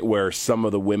the point where some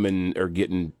of the women are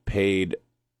getting paid.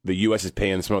 The U.S. is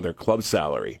paying some of their club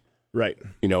salary, right?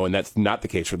 And that's not the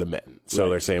case for the men. So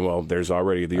they're saying, well, there's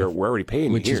already we're already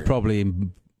paying, which here. is probably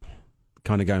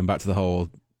kind of going back to the whole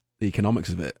economics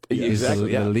of it. Yeah,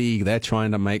 exactly. The league they're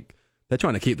trying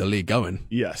to keep the league going.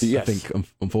 Yes. I think,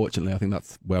 unfortunately, I think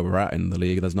that's where we're at in the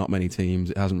league. There's not many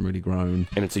teams. It hasn't really grown.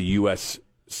 And it's a U.S.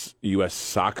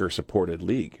 soccer-supported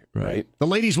league, right? The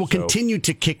ladies will continue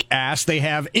to kick ass. They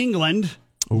have England.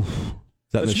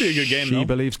 That should be a good game, She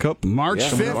Believes Cup. March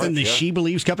 5th in the She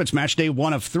Believes Cup. It's match day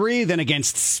 1 of 3. Then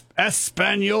against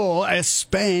Espanyol,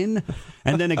 Spain.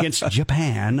 And then against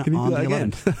Japan on the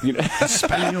 11th.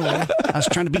 Espanyol. I was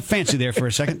trying to be fancy there for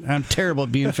a second. I'm terrible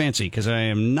at being fancy because I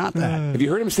am not that. Have you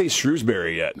heard him say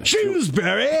Shrewsbury yet?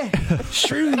 Shrewsbury?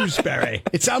 Shrewsbury.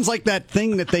 It sounds like that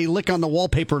thing that they lick on the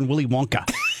wallpaper in Willy Wonka.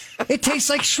 It tastes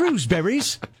like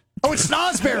shrewsberries. Oh, it's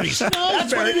snozberries.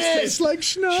 That's what it is. It's like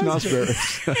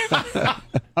schnozberries.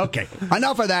 Okay,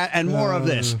 enough of that and more of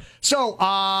this. So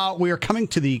we are coming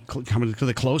to the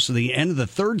close to the end of the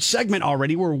third segment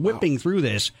already. We're whipping through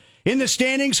this. In the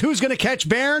standings, who's going to catch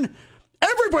Bayern?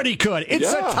 Everybody could.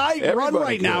 It's a tight run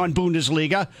right now in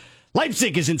Bundesliga.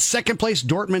 Leipzig is in second place.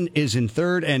 Dortmund is in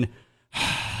third. And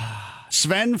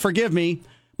Sven, forgive me,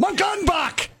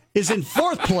 Mönchengladbach is in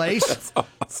fourth place,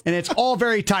 and it's all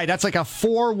very tight. That's like a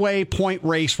 4-way point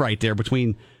race right there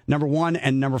between number 1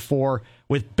 and number 4,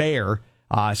 with Bayer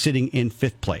sitting in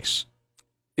fifth place.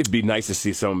 It'd be nice to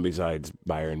see someone besides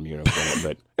Bayern Munich win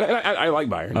it, but I like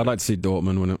Bayern. I'd like to see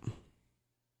Dortmund win it.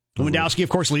 Lewandowski, of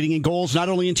course, leading in goals, not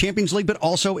only in Champions League, but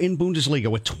also in Bundesliga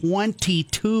with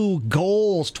 22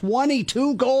 goals.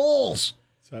 22 goals!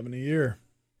 7 a year.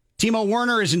 Timo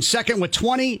Werner is in second with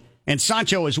 20. And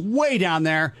Sancho is way down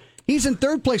there. He's in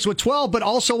third place with 12, but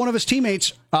also one of his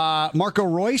teammates, Marco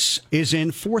Reus, is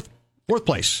in fourth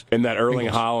place. And that Erling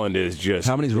Haaland is just...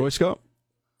 How many's Reus got?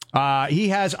 He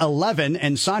has 11,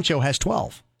 and Sancho has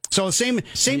 12. So the same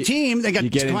team. They got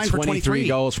timed for 23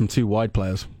 goals from 2 wide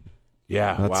players.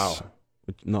 Yeah, wow.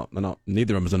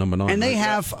 Neither of them is a number 9. And they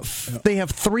have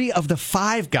 3 of the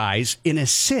 5 guys in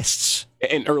assists.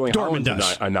 And Erling Dortmund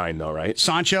Haaland's a 9, though, right?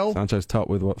 Sancho's top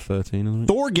with, 13?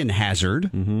 Thorgan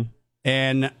Hazard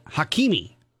and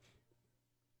Hakimi.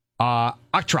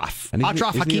 Achraf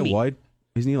Hakimi. Wide?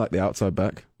 Isn't he like the outside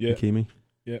back? Yeah. Hakimi?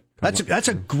 Yeah. That's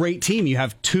a great team. You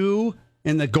have 2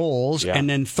 in the goals and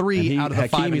then 3 out of the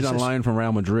 5 Hakimi's on loan from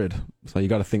Real Madrid. So you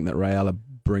got to think that Real are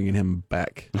bringing him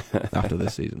back after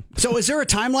this season. So is there a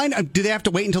timeline? Do they have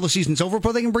to wait until the season's over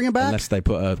before they can bring him back? Unless they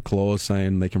put a clause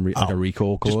saying they can like a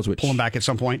recall clause, which pull him back at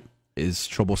some point is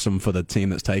troublesome for the team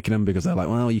that's taking him because they're like,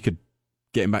 well, you could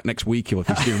get him back next week if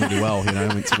he's doing really well.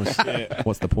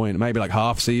 What's the point? Maybe like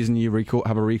half season you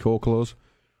have a recall clause.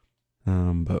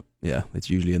 But yeah, it's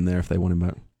usually in there if they want him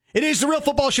back. It is the Real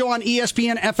Football Show on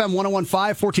ESPN FM 101.5,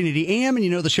 1480 AM, and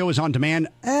you know the show is on demand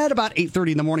at about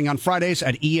 8:30 in the morning on Fridays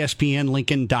at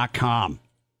ESPNLincoln.com.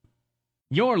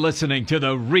 You're listening to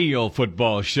the Real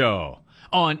Football Show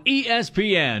on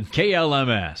ESPN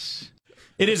KLMS.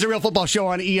 It is the Real Football Show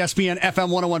on ESPN FM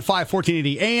 101.5,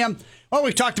 1480 AM. Well,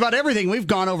 we've talked about everything. We've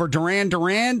gone over Duran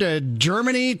to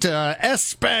Germany to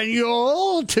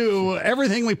Espanyol to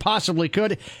everything we possibly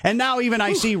could. And now even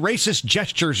I see racist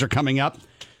gestures are coming up.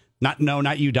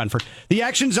 Not you, Dunford. The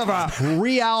actions of a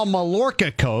Real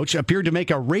Mallorca coach appeared to make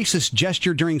a racist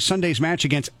gesture during Sunday's match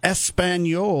against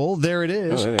Espanyol. There it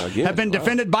is. Have been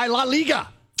defended by La Liga.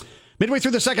 Midway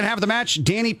through the second half of the match,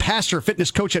 Danny Pastor,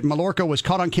 fitness coach at Mallorca, was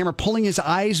caught on camera pulling his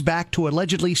eyes back to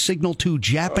allegedly signal to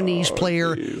Japanese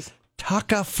player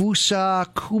Takafusa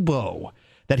Kubo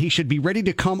that he should be ready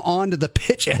to come onto the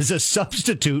pitch as a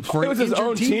substitute for an injured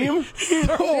own team.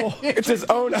 It's his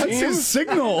own team. That's his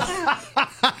signal.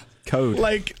 Code.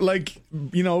 Like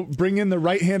bring in the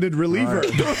right-handed reliever.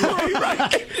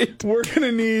 Right. We're going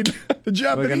to need the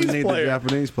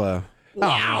Japanese player.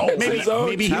 Wow.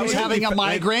 Maybe he was having a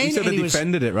migraine. He said they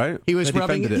defended it, right? He was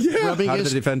rubbing How his did they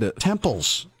defend it?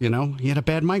 temples. He had a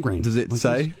bad migraine. Does it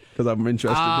say? Because I'm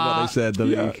interested in what they said.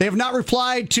 They have not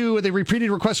replied to the repeated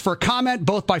requests for a comment,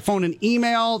 both by phone and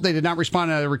email. They did not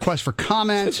respond to the request for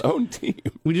comment. His own team.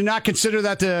 We do not consider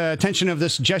that the attention of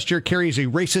this gesture carries a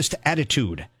racist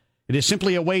attitude. It is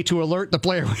simply a way to alert the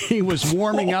player he was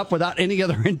warming up without any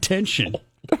other intention.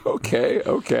 Okay.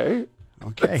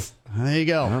 Okay, there you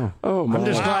go. Oh, I'm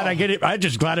just glad I get it. I'm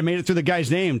just glad I made it through the guy's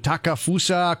name,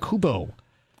 Takafusa Kubo.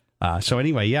 So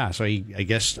anyway, yeah. So I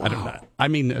guess I don't know. I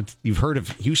mean, you've heard of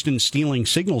Houston stealing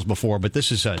signals before, but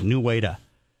this is a new way to.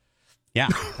 Yeah,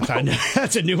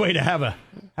 that's a new way to have a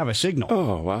signal.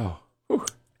 Oh, wow.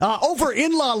 Over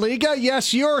in La Liga,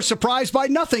 yes, you're surprised by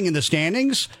nothing in the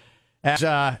standings,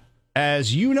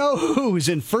 as you know who's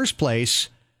in first place.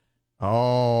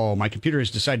 Oh, my computer has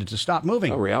decided to stop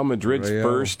moving. Oh, Real Madrid's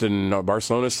first and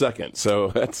Barcelona's second.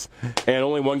 So and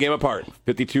only one game apart.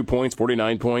 52 points,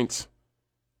 49 points.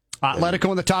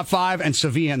 Atletico in the top 5 and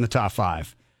Sevilla in the top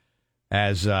 5.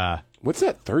 As what's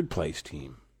that third place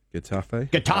team?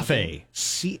 Getafe,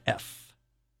 CF.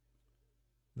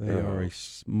 They are a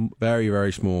very,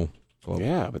 very small club.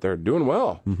 Yeah, but they're doing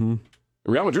well. Mm-hmm.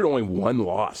 Real Madrid only one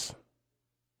loss.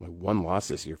 Only one loss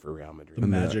this year for Real Madrid. The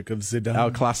magic of Zidane.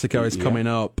 El Clasico is coming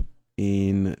up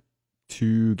in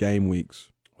 2 game weeks.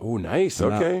 Oh, nice.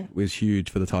 And okay. That was huge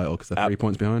for the title because they're 3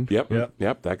 points behind. Yep.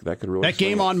 That could really. That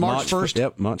game on March 1st.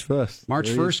 Yep, March 1st. March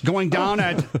 1st, going down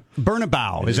at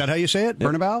Bernabeu. Is that how you say it?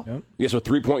 Yep. Bernabeu? Yep. Yeah, so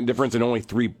 3-point difference and only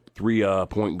three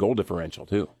point goal differential,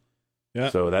 too. Yeah.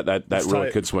 So that really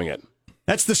tight. Could swing it.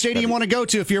 That's the stadium you want to go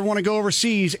to if you ever want to go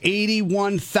overseas.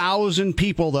 81,000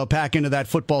 people they'll pack into that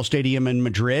football stadium in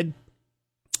Madrid.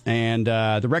 And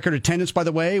the record attendance, by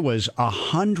the way, was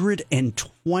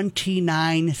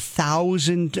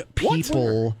 129,000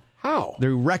 people. What? How? The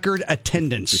record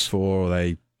attendance. Before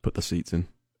they put the seats in.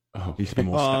 Oh. Used to be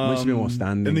more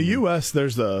standing. In the U.S.,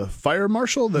 there's a fire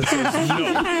marshal that says,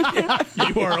 no,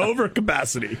 you are over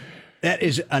capacity. That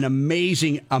is an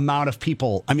amazing amount of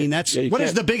people. I mean, that's what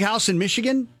is the big house in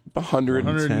Michigan?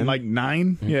 110. Like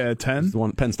 9? Yeah, 10. The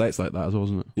one Penn State's like that as well,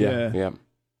 isn't it? Yeah.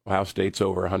 Ohio State's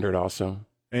over 100 also.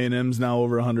 A&M's now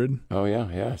over 100. Oh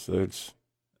yeah. So it's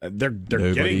they're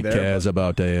Nobody getting there. Cares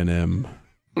about A&M.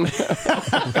 Don't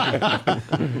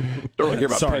really care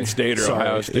about Penn State or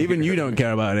Ohio State. Even you don't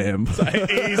care about him.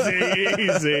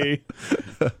 Easy.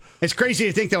 It's crazy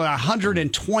to think that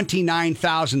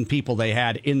 129,000 people they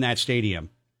had in that stadium.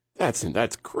 That's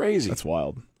crazy. That's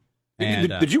wild.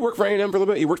 And, did you work for A&M for a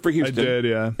little bit? You worked for Houston. I did,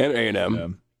 yeah. And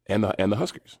A&M. Yeah. And the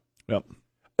Huskers. Yep.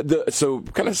 So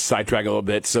kind of sidetrack a little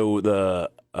bit. So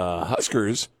the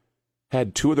Huskers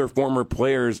had 2 of their former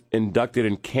players inducted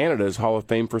in Canada's Hall of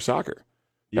Fame for soccer.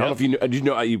 Yep. I don't know if you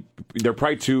know. You're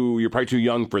probably too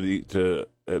young to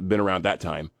have been around that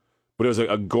time. But it was a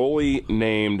goalie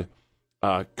named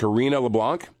Karina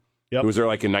LeBlanc, who was there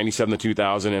like in 97 to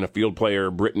 2000, and a field player,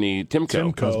 Brittany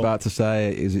Timko. I was about to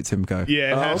say, is it Timko?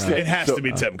 Yeah, it has to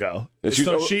be Timko.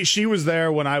 So she was there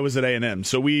when I was at A&M,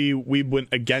 so we went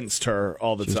against her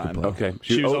all the time. Okay.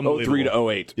 She was 03 to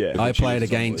 08. Yeah, I played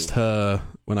against her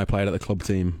when I played at the club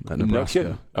team at Nebraska.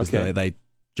 No kidding. Okay.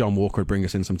 John Walker would bring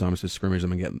us in sometimes to scrimmage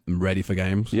them and get them ready for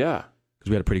games. Yeah. Because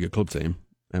we had a pretty good club team,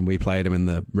 and we played them in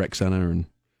the rec center. And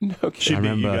she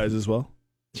beat you guys as well?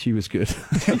 She was good.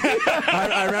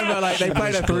 I remember they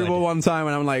played a through ball one time,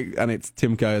 and I'm like, and it's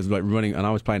Timko is like running, and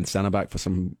I was playing center back for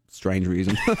some strange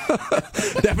reason.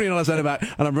 Definitely not a center back,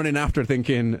 and I'm running after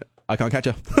thinking, I can't catch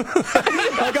her.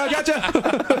 I can't catch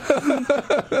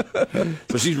her.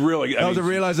 So she's really. That was a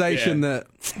realization that,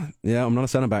 I'm not a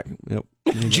center back. Yep.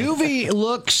 Juvie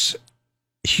looks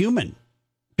human.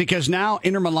 Because now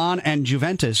Inter Milan and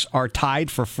Juventus are tied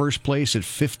for first place at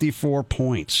 54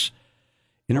 points.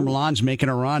 Inter Milan's making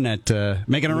a run at the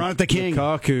king.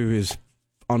 Lukaku is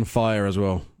on fire as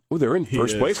well. Oh, they're in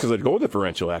first place because of the goal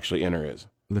differential. Actually, Inter is.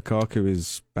 Lukaku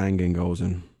is banging goals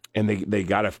in, and they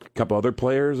got a couple other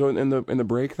players in the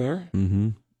break there.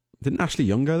 Mm-hmm. Didn't Ashley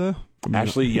Young go there?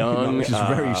 Ashley Young, which is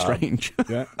very strange.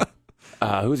 Yeah.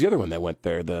 Who's the other one that went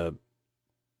there?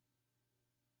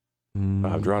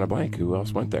 I'm drawing a blank. Who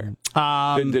else went there?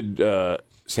 Did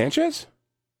Sanchez?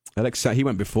 Alex, he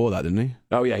went before that, didn't he?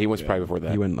 Oh yeah, he went probably before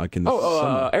that. He went like in the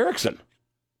summer. Eriksson.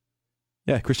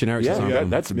 Yeah, Christian Eriksson. Yeah,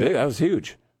 that's big. That was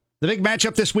huge. The big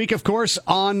matchup this week, of course,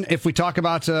 if we talk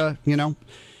about Serie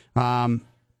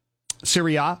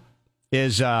A,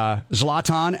 is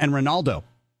Zlatan and Ronaldo.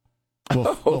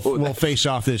 We'll face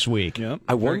off this week. Yep.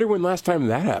 I wonder when last time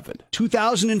that happened.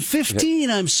 2015.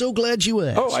 I'm so glad you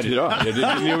asked. Oh, I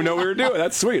didn't even know we were doing.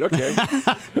 That's sweet. Okay.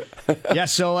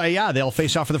 They'll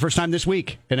face off for the first time this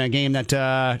week in a game that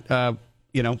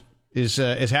is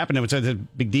happening. It's a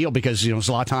big deal because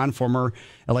Zlatan, former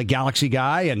LA Galaxy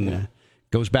guy, and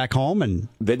goes back home and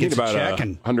they need about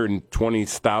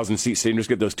 120,000 seat stadium just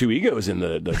get those 2 egos in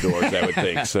the doors. I would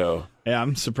think so. Yeah,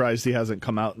 I'm surprised he hasn't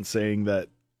come out and saying that.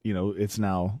 It's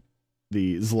now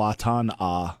the Zlatan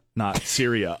not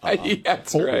Syria. Yeah,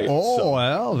 that's right.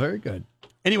 Well, very good.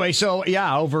 Anyway, so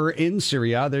yeah, over in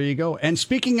Syria, there you go. And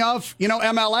speaking of,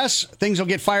 MLS, things will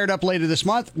get fired up later this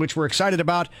month, which we're excited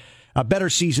about. A better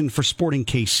season for Sporting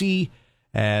KC,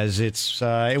 as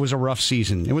it was a rough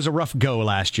season. It was a rough go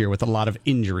last year with a lot of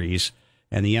injuries.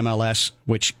 And the MLS,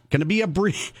 which going to be a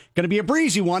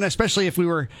breezy one, especially if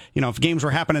if games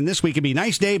were happening this week, it'd be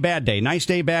nice day, bad day, nice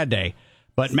day, bad day.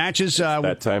 But matches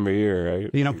that time of year,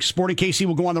 right? Sporting KC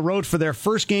will go on the road for their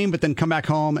first game, but then come back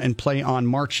home and play on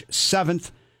March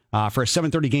 7th for a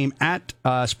 7:30 game at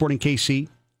Sporting KC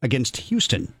against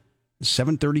Houston.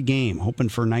 7:30 game. Hoping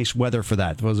for nice weather for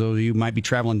that. Those of you might be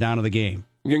traveling down to the game.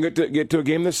 You can get to a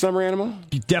game this summer, Animal?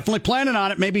 Definitely planning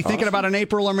on it. Maybe thinking about an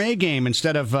April or May game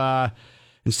instead of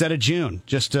June.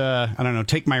 Just I don't know.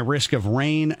 Take my risk of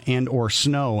rain and or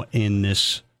snow in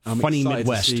this funny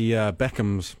Midwest. To see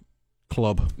Beckham's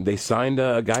club. They signed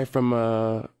a guy from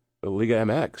Liga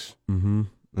MX. Mm-hmm.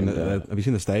 And have you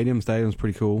seen the stadium? The stadium's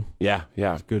pretty cool. Yeah.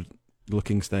 It's a good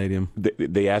looking stadium.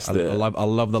 They asked I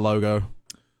love the logo.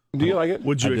 Do you like it?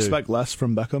 Would you expect less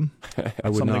from Beckham? I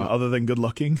would Something not. other than good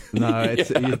looking? No, it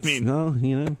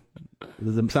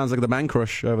sounds like the man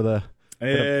crush over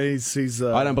there. He's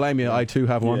I don't blame you. I too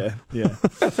have one. Yeah.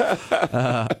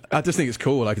 I just think it's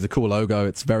cool. Like, it's a cool logo.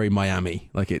 It's very Miami.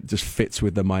 Like, it just fits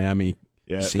with the Miami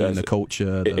scene, the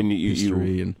culture, the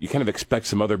history. And you kind of expect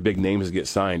some other big names to get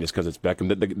signed just because it's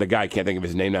Beckham. The guy, I can't think of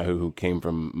his name now, who came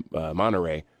from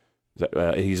Monterey.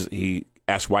 He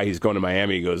asked why he's going to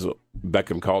Miami. He goes,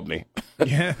 Beckham called me.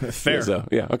 Yeah, fair. So,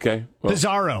 okay.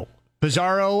 Well,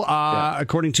 Pizarro,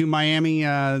 according to Miami,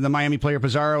 the Miami player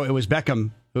Pizarro, it was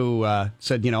Beckham who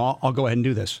said, I'll go ahead and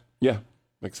do this. Yeah,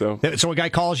 like so. So a guy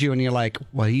calls you and you're like,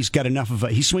 well, he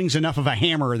swings enough of a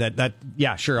hammer that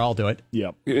yeah, sure, I'll do it.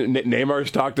 Yep.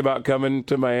 Neymar's talked about coming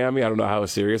to Miami. I don't know how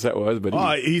serious that was,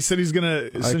 but he said he's going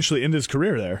to essentially end his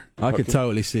career there. I could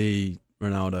totally see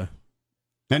Ronaldo.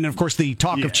 And, of course, the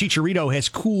talk of Chicharito has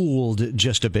cooled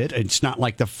just a bit. It's not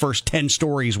like the first 10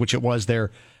 stories, which it was there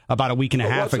about a week and a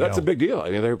half ago. That's a big deal.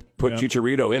 I mean, they put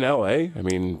Chicharito in L.A. I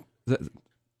mean, is that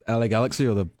LA Galaxy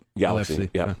or the Galaxy?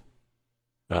 LFC?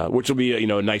 Yeah. Which will be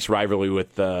a nice rivalry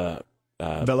with Vela.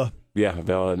 Yeah,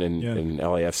 Vela and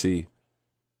LAFC.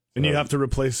 And you have to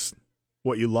replace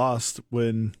what you lost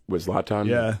when with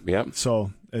Zlatan. Yeah.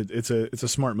 So it's a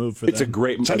smart move for them. It's a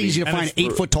great. It's not easy to find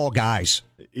 8-foot tall guys.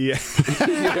 Yeah.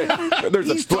 There's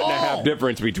a foot and a half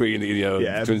difference between between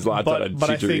Zlatan and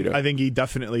Chicharito. I think he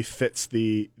definitely fits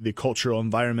the cultural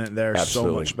environment there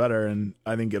so much better, and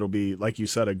I think it'll be, like you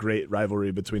said, a great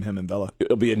rivalry between him and Vela.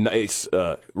 It'll be a nice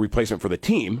replacement for the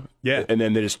team. Yeah. And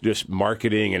then there's just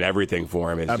marketing and everything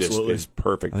for him is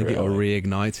perfect. I think it'll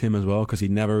reignite him as well, because he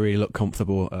never really looked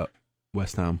comfortable at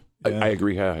West Ham. I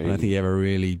agree. I don't think he ever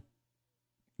really.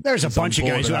 There's a bunch of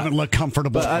guys who haven't looked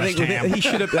comfortable. But I think he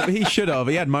should have. He should have.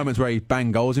 He had moments where he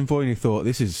banged goals in for you, and he thought,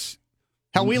 "This is."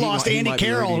 Hell, we lost Andy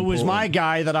Carroll, who was my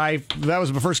guy that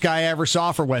was the first guy I ever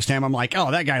saw for West Ham. I'm like, oh,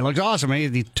 that guy looks awesome.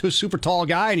 He's a super tall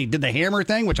guy, and he did the hammer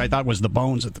thing, which I thought was the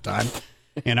bones at the time.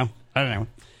 I don't know.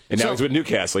 And now he's with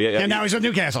Newcastle. Yeah. And now he's with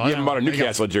Newcastle. You haven't bought a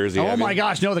Newcastle jersey. Oh my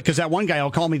gosh, no! Because that one guy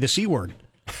will call me the C word.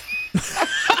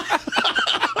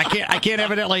 I can't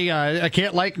evidently. I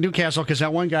can't like Newcastle because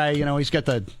that one guy, he's got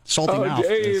the salty mouth.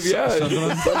 Dave,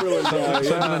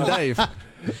 Sunderland Dave.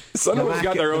 Sunderland's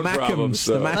got their own problems.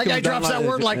 So. That guy drops that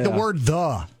word like the word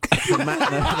the.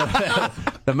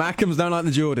 The Mackhams don't like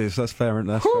the Geordies. That's fair.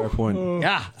 That's a fair point.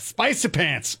 Yeah, spicy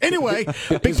pants. Anyway,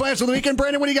 big plans for the weekend.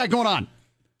 Brandon, what do you got going on?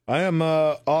 I am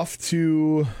off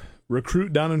to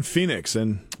recruit down in Phoenix,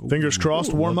 and fingers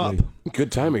crossed, warm lovely. up.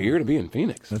 Good time of year to be in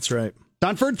Phoenix. That's right.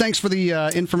 Dunford, thanks for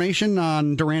the information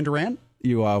on Duran Duran.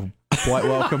 You are quite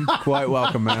welcome. Quite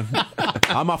welcome, man.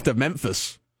 I'm off to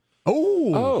Memphis.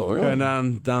 Oh, really?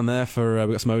 And down there for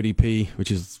we got some ODP,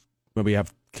 which is where we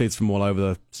have kids from all over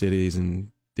the cities and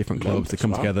different clubs to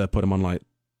come together, put them on like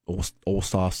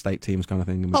all-star state teams kind of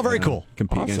thing. And very cool.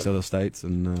 Compete against other states,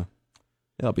 and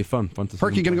it'll be fun to see.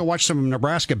 Perk, you going to go watch some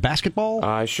Nebraska basketball?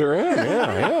 I sure am.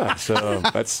 Yeah. So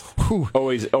that's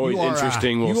always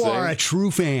interesting. You are a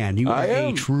true fan. You are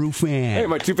a true fan. Hey,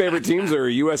 my two favorite teams are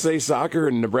USA Soccer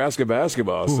and Nebraska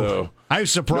basketball. So I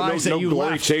was surprised that you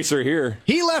glory left. Chaser here.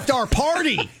 He left our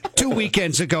party 2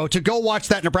 weekends ago to go watch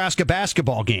that Nebraska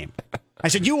basketball game. I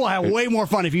said, you will have way more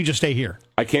fun if you just stay here.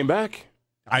 I came back.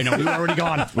 I know, you were already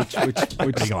gone. Which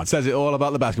says it all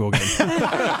about the basketball game.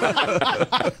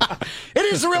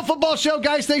 It is The Real Football Show,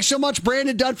 guys. Thanks so much,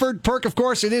 Brandon Dunford. Perk, of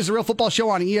course, it is The Real Football Show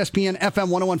on ESPN FM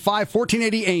 101.5,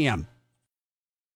 1480 AM.